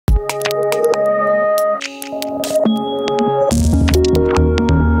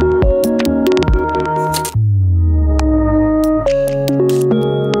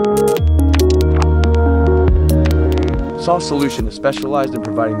Softsolution is specialized in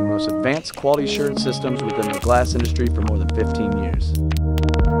providing the most advanced quality assurance systems within the glass industry for more than 15 years.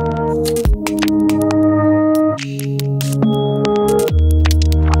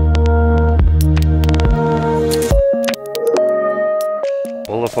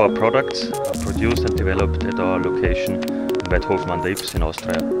 All of our products are produced and developed at our location in Weidhofen an der Ybbs in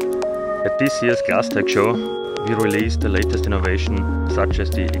Austria. At this year's Glasstec show, we released the latest innovation such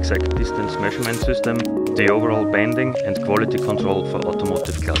as the exact distance measurement system, the overall bending and quality control for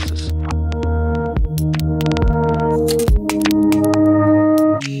automotive glasses.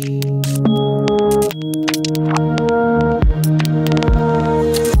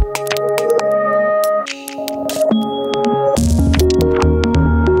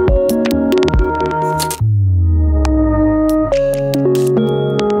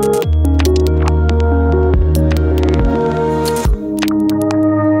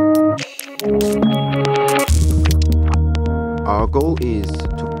 Our goal is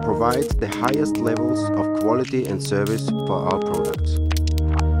to provide the highest levels of quality and service for our products.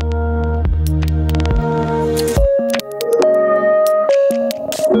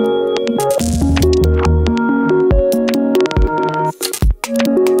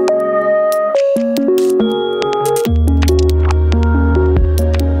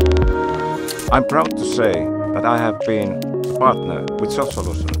 I'm proud to say that I have been a partner with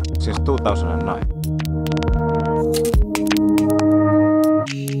Softsolution since 2009.